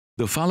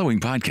The following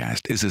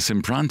podcast is a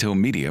Sempronto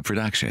Media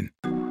production.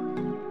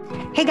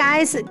 Hey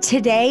guys,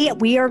 today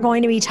we are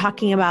going to be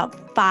talking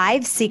about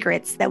 5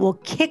 secrets that will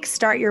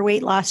kickstart your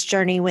weight loss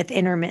journey with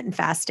intermittent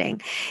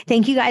fasting.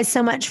 Thank you guys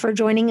so much for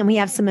joining, and we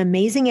have some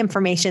amazing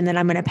information that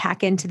I'm going to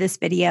pack into this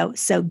video,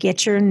 so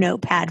get your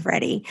notepad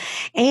ready.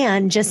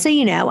 And just so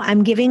you know,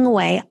 I'm giving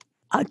away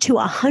to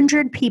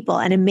 100 people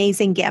an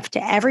amazing gift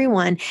to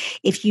everyone.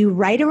 If you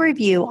write a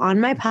review on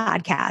my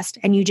podcast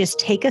and you just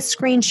take a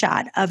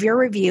screenshot of your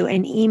review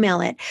and email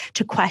it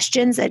to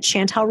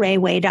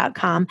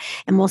questions@chantelrayway.com,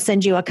 and we'll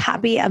send you a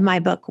copy of my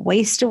book,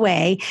 Waste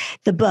Away,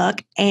 the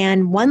book,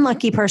 and one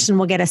lucky person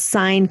will get a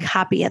signed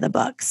copy of the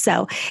book.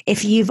 So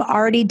if you've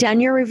already done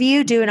your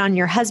review, do it on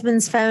your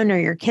husband's phone or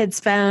your kid's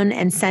phone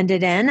and send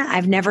it in.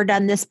 I've never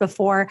done this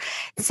before,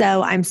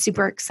 so I'm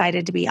super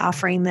excited to be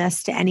offering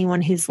this to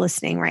anyone who's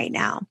listening right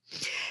now.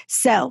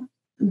 So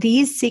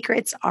these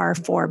secrets are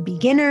for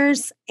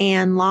beginners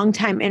and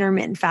longtime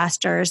intermittent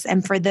fasters.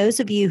 And for those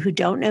of you who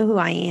don't know who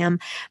I am,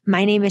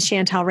 my name is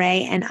Chantel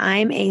Ray, and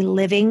I'm a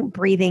living,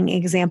 breathing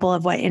example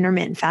of what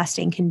intermittent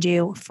fasting can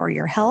do for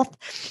your health.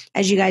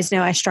 As you guys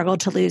know, I struggled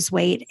to lose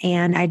weight,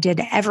 and I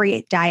did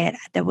every diet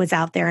that was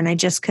out there, and I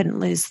just couldn't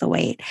lose the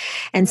weight.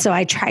 And so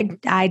I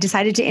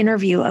decided to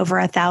interview over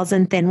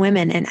 1,000 thin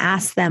women and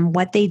ask them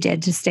what they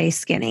did to stay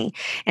skinny.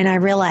 And I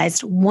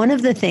realized one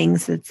of the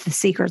things that's the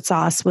secret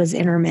sauce was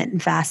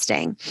intermittent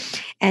fasting.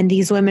 And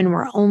these women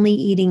were only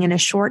eating in a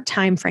short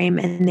time frame,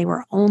 and they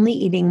were only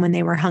eating when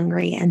they were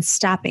hungry and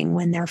stopping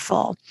when they're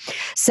full.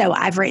 So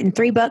I've written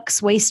 3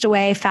 books, Waste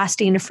Away,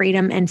 Fasting to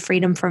Freedom, and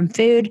Freedom from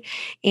Food,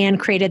 and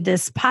created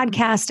this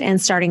podcast and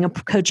starting a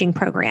coaching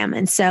program.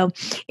 And so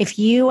if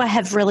you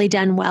have really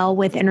done well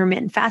with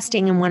intermittent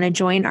fasting and want to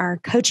join our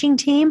coaching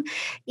team,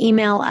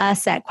 email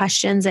us at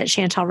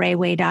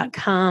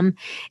questions@chantelrayway.com,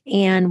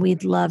 and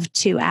we'd love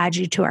to add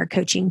you to our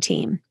coaching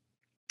team.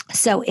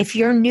 So if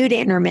you're new to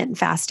intermittent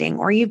fasting,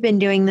 or you've been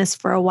doing this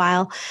for a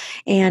while,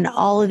 and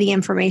all of the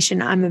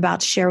information I'm about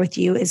to share with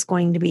you is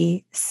going to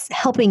be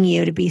helping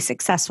you to be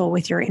successful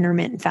with your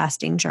intermittent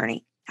fasting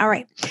journey. All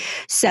right.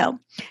 So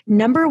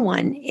number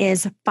 1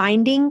 is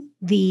finding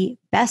the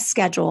best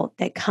schedule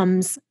that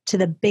comes to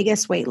the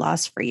biggest weight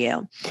loss for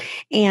you.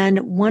 And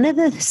one of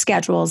the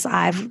schedules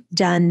I've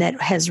done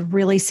that has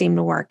really seemed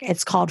to work,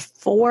 it's called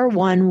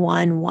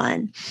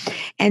 4-1-1-1.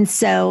 And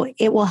so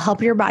it will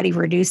help your body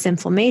reduce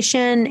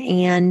inflammation,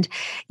 and,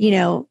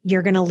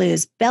 you're going to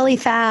lose belly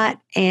fat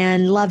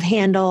and love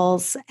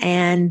handles,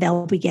 and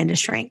they'll begin to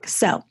shrink.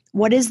 So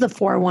what is the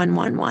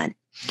 4-1-1-1?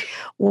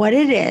 What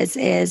it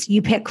is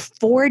you pick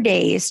 4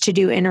 days to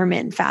do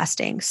intermittent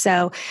fasting.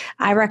 So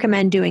I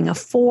recommend doing a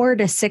 4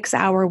 to 6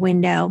 hour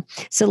window.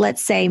 So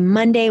let's say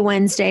Monday,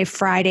 Wednesday,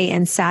 Friday,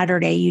 and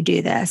Saturday you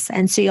do this.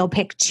 And so you'll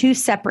pick 2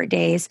 separate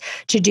days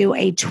to do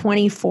a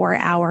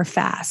 24-hour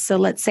fast. So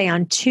let's say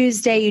on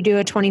Tuesday you do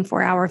a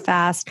 24-hour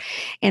fast,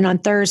 and on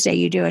Thursday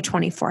you do a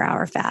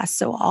 24-hour fast.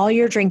 So all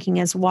you're drinking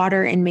is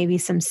water and maybe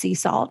some sea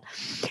salt.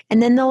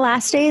 And then the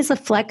last day is a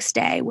flex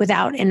day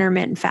without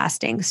intermittent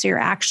fasting. So you're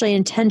actually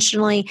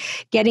intentionally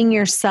getting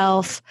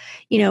yourself,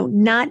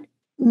 not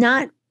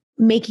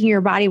making your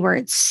body where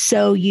it's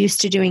so used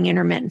to doing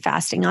intermittent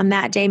fasting. On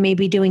that day,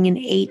 maybe doing an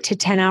 8 to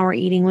 10 hour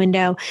eating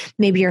window.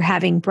 Maybe you're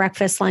having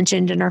breakfast, lunch,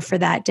 and dinner for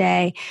that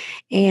day,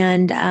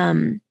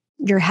 and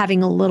you're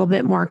having a little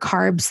bit more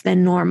carbs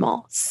than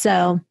normal.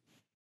 So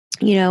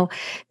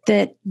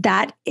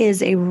that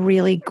is a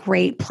really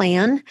great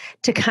plan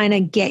to kind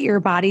of get your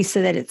body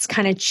so that it's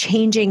kind of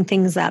changing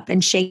things up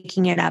and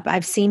shaking it up.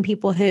 I've seen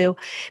people who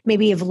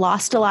maybe have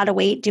lost a lot of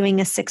weight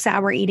doing a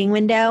 6-hour eating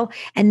window,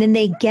 and then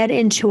they get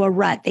into a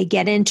rut, they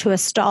get into a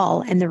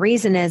stall. And the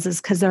reason is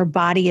because their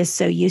body is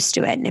so used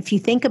to it. And if you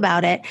think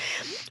about it,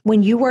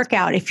 when you work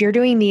out, if you're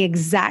doing the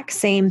exact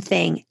same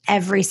thing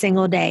every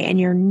single day and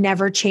you're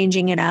never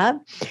changing it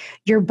up,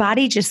 your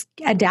body just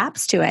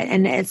adapts to it.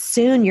 And as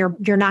soon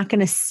you're not going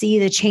to see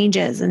the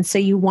changes. And so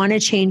you want to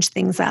change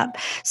things up.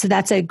 So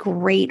that's a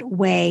great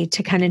way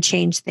to kind of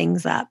change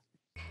things up.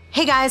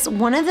 Hey guys,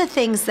 one of the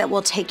things that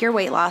will take your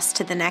weight loss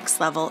to the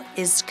next level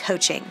is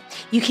coaching.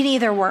 You can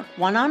either work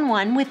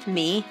one-on-one with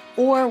me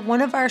or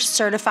one of our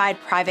certified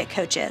private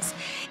coaches.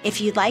 If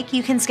you'd like,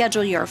 you can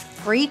schedule your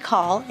free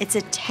call. It's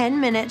a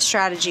 10-minute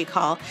strategy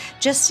call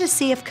just to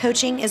see if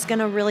coaching is going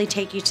to really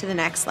take you to the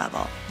next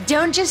level.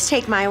 Don't just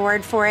take my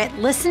word for it.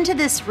 Listen to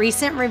this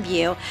recent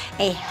review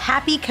a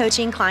happy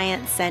coaching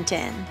client sent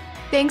in.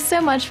 Thanks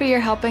so much for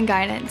your help and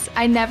guidance.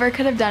 I never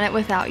could have done it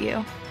without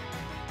you.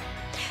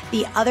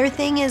 The other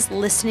thing is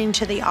listening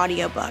to the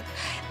audiobook.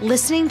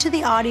 Listening to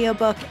the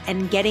audiobook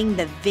and getting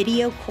the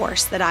video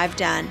course that I've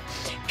done,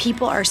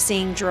 people are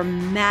seeing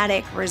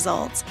dramatic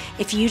results.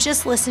 If you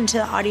just listen to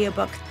the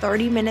audiobook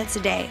 30 minutes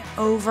a day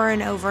over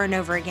and over and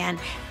over again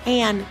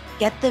and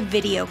get the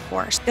video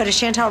course, go to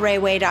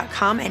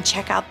chantelrayway.com and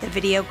check out the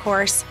video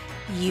course.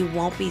 You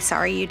won't be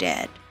sorry you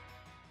did.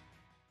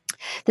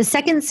 The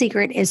second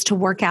secret is to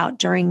work out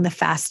during the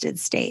fasted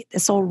state.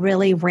 This will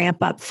really ramp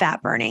up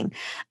fat burning.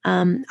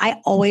 I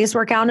always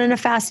work out in a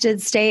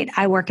fasted state.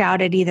 I work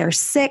out at either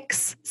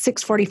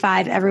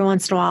 6:45. Every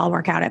once in a while, I'll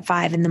work out at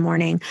 5 in the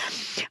morning.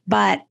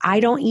 But I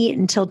don't eat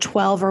until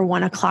 12 or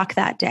 1 o'clock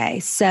that day.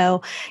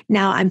 So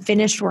now I'm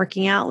finished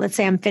working out. Let's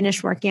say I'm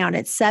finished working out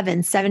at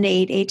 7 to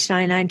 8, 8 to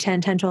 9, 9,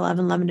 10, 10 to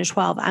 11, 11 to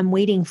 12. I'm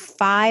waiting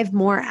 5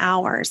 more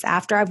hours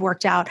after I've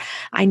worked out.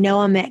 I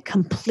know I'm at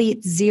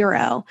complete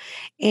zero.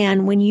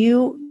 And when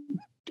you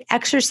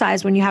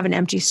exercise, when you have an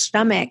empty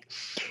stomach,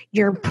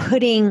 you're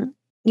putting,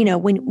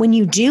 when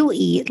you do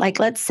eat, like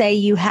let's say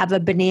you have a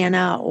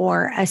banana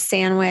or a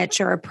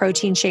sandwich or a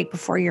protein shake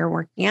before you're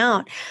working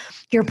out,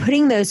 you're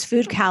putting those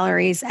food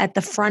calories at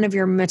the front of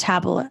your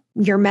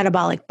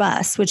metabolic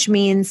bus, which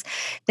means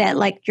that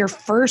like you're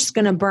first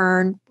going to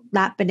burn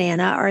that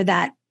banana or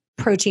that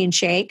protein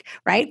shake,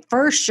 right?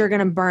 First, you're going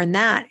to burn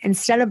that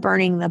instead of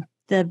burning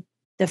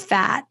the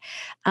fat,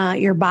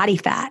 your body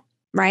fat,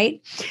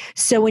 right?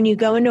 So when you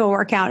go into a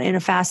workout in a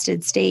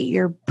fasted state,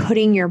 you're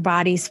putting your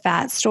body's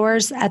fat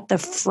stores at the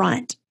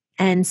front.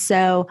 And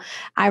so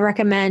I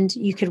recommend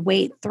you could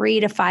wait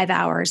 3 to 5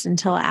 hours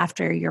until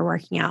after you're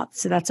working out.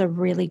 So that's a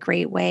really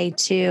great way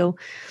to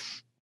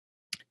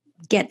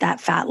get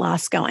that fat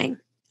loss going.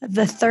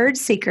 The third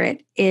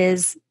secret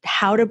is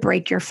how to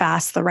break your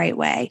fast the right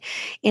way.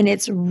 And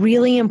it's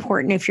really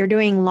important if you're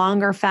doing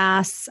longer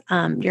fasts,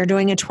 you're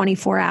doing a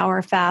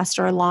 24-hour fast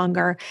or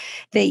longer,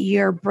 that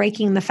you're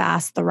breaking the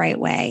fast the right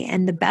way.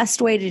 And the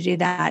best way to do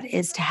that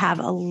is to have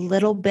a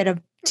little bit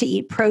to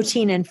eat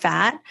protein and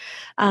fat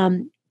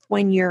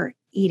when you're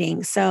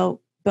eating.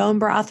 So bone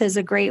broth is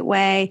a great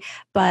way,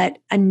 but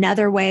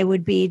another way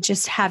would be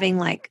just having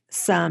like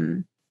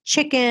some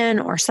chicken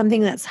or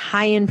something that's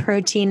high in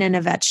protein and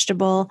a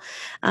vegetable.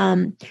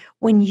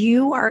 When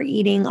you are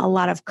eating a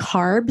lot of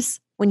carbs,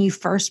 when you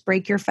first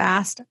break your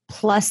fast,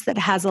 plus that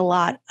has a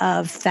lot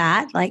of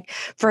fat, like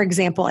for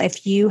example,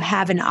 if you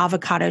have an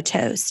avocado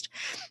toast,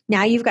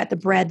 now you've got the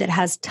bread that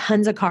has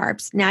tons of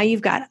carbs. Now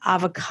you've got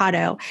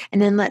avocado.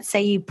 And then let's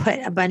say you put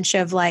a bunch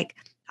of like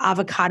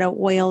avocado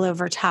oil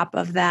over top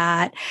of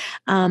that.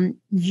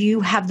 You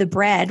have the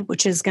bread,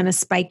 which is going to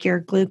spike your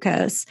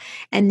glucose,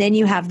 and then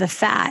you have the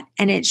fat,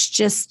 and it's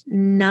just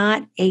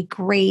not a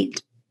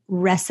great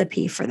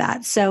recipe for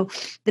that. So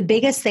the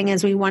biggest thing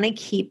is we want to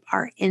keep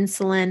our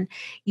insulin.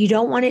 You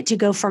don't want it to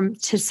go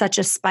to such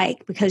a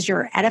spike because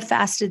you're at a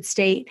fasted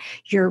state,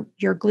 your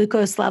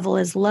glucose level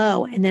is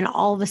low, and then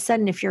all of a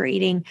sudden, if you're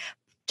eating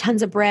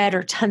tons of bread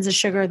or tons of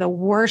sugar, the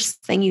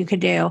worst thing you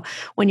could do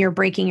when you're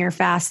breaking your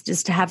fast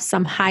is to have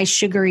some high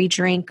sugary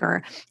drink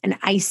or an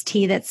iced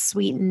tea that's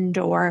sweetened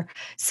or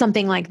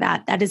something like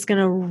that. That is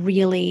going to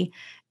really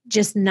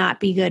just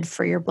not be good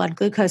for your blood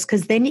glucose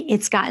because then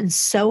it's gotten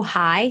so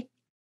high.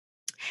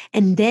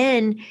 And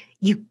then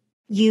you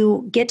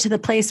get to the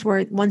place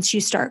where once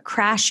you start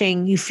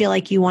crashing, you feel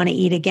like you want to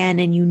eat again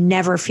and you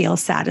never feel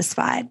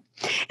satisfied.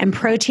 And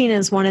protein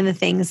is one of the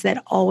things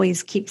that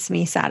always keeps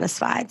me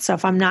satisfied. So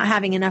if I'm not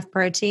having enough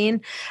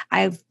protein,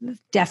 I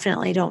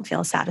definitely don't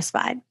feel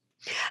satisfied.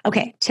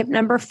 Okay, tip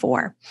number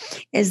 4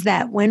 is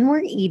that when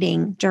we're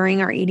eating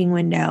during our eating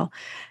window,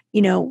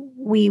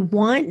 we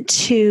want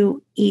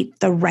to eat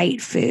the right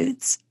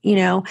foods,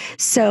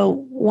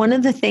 So one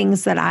of the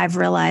things that I've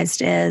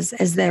realized is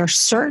there are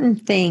certain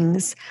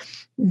things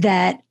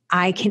that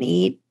I can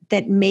eat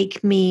that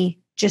make me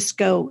just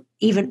go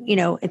even,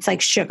 it's like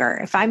sugar.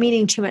 If I'm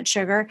eating too much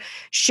sugar,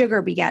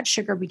 sugar begets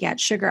sugar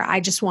begets sugar. I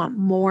just want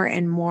more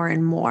and more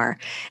and more.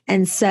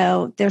 And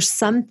so there's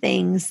some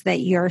things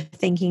that you're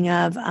thinking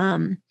of,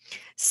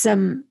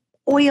 some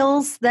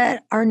oils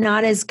that are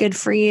not as good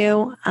for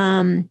you,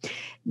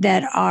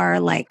 that are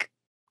like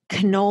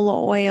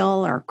canola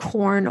oil or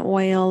corn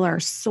oil or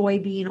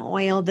soybean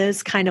oil.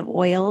 Those kind of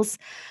oils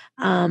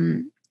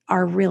are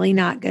really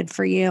not good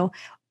for you.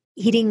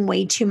 Eating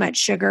way too much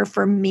sugar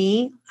for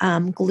me,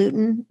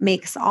 gluten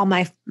makes all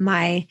my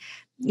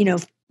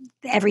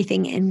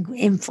everything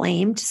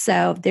inflamed.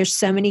 So there's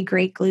so many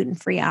great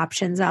gluten-free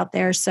options out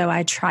there. So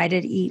I try to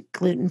eat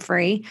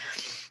gluten-free.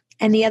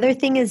 And the other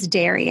thing is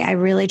dairy. I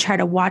really try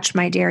to watch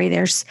my dairy.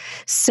 There's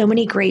so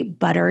many great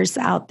butters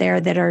out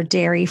there that are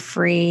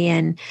dairy-free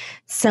and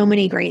so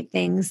many great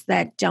things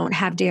that don't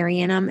have dairy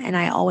in them. And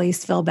I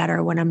always feel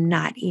better when I'm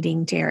not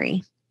eating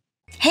dairy.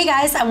 Hey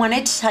guys, I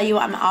wanted to tell you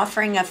I'm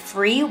offering a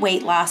free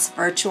weight loss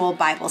virtual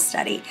Bible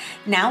study.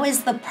 Now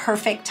is the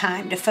perfect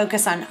time to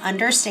focus on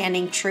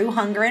understanding true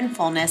hunger and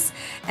fullness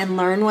and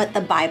learn what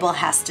the Bible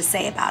has to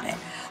say about it.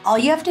 All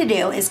you have to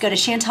do is go to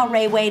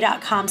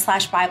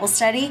chantelrayway.com/Bible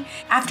study.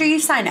 After you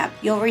sign up,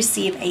 you'll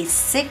receive a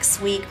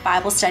 6-week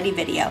Bible study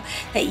video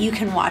that you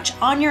can watch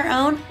on your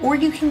own, or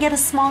you can get a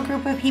small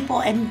group of people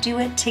and do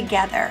it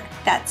together.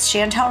 That's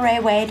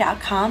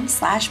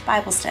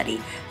chantelrayway.com/Bible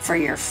study for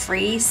your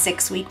free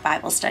 6-week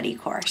Bible study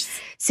course.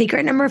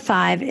 Secret number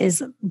 5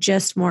 is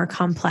just more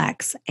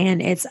complex,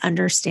 and it's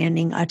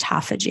understanding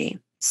autophagy.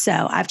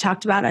 So I've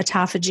talked about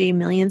autophagy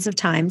millions of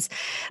times,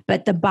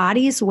 but the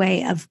body's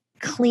way of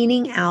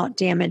cleaning out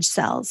damaged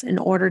cells in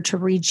order to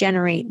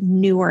regenerate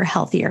newer,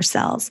 healthier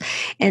cells.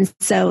 And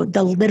so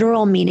the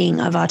literal meaning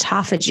of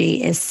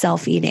autophagy is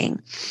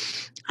self-eating.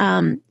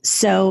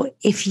 So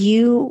if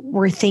you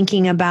were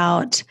thinking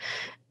about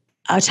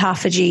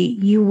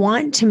autophagy, you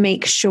want to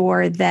make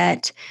sure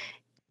that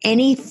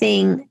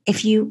anything,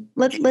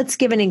 let's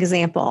give an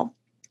example.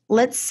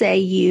 Let's say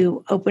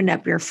you opened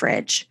up your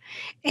fridge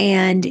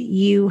and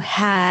you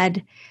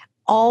had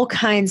all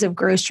kinds of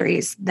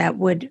groceries that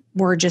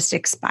were just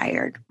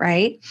expired,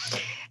 right?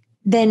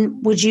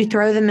 Then would you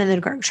throw them in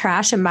the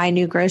trash and buy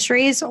new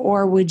groceries,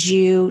 or would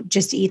you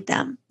just eat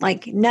them?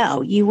 Like,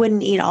 no, you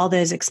wouldn't eat all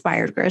those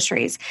expired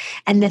groceries.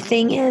 And the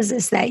thing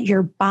is that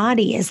your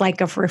body is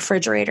like a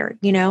refrigerator.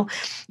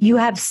 You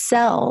have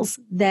cells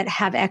that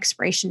have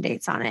expiration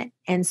dates on it.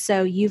 And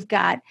so you've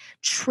got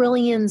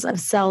trillions of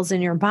cells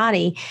in your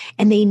body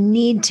and they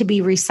need to be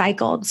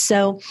recycled.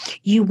 So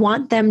you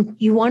want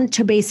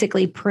to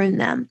basically prune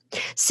them.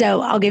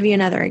 So I'll give you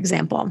another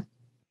example.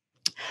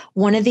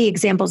 One of the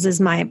examples is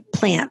my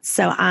plants.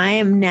 So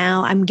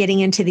I'm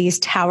getting into these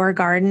tower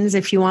gardens.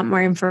 If you want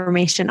more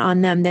information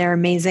on them, they're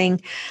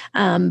amazing.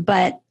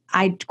 But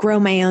I grow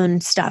my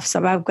own stuff.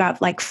 So I've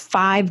got like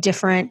 5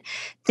 different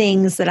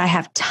things that I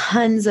have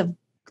tons of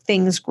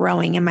things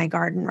growing in my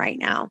garden right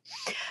now.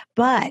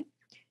 But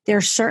there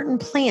are certain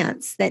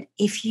plants that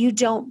if you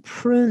don't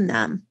prune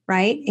them,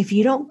 right? If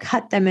you don't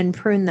cut them and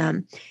prune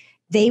them,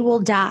 they will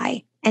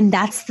die. And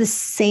that's the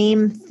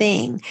same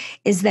thing,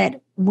 is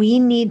that we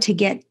need to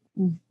get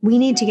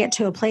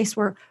to a place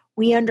where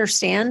we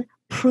understand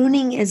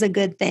pruning is a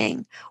good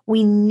thing.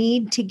 We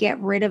need to get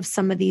rid of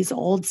some of these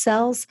old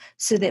cells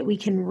so that we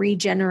can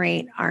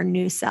regenerate our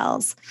new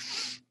cells.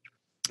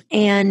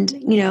 And,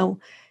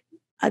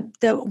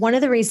 one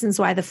of the reasons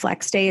why the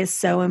flex day is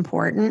so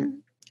important,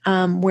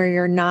 where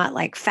you're not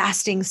like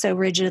fasting so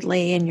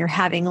rigidly and you're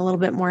having a little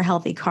bit more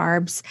healthy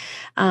carbs,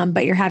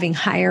 but you're having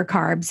higher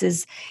carbs,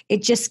 is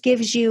it just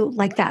gives you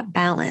like that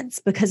balance.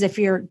 Because if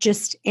you're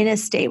just in a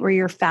state where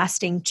you're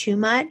fasting too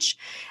much,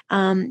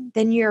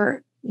 then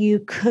you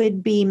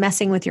could be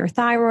messing with your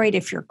thyroid.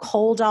 If you're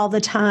cold all the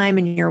time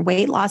and your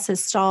weight loss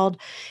is stalled,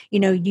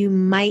 you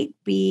might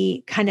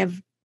be kind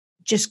of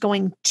just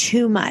going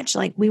too much.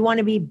 Like, we want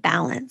to be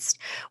balanced.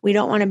 We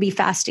don't want to be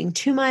fasting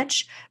too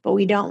much, but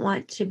we don't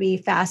want to be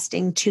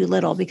fasting too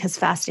little, because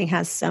fasting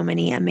has so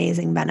many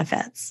amazing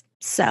benefits.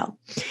 So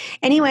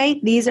anyway,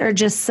 these are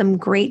just some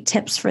great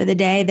tips for the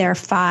day. There are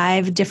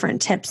 5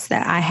 different tips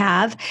that I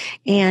have,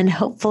 and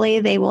hopefully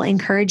they will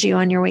encourage you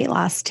on your weight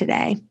loss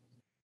today.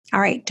 All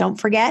right, don't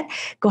forget,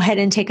 go ahead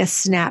and take a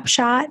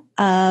snapshot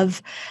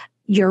of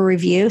your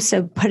review.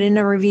 So put in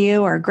a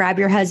review, or grab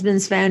your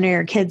husband's phone or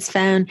your kid's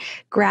phone,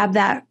 grab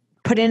that,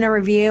 put in a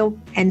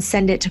review and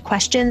send it to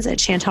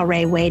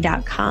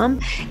questions@chantelrayway.com.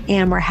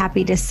 And we're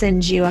happy to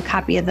send you a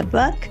copy of the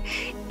book.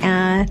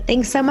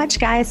 Thanks so much,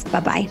 guys.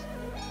 Bye-bye.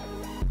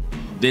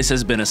 This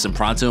has been a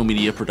Sempronto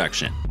Media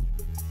production.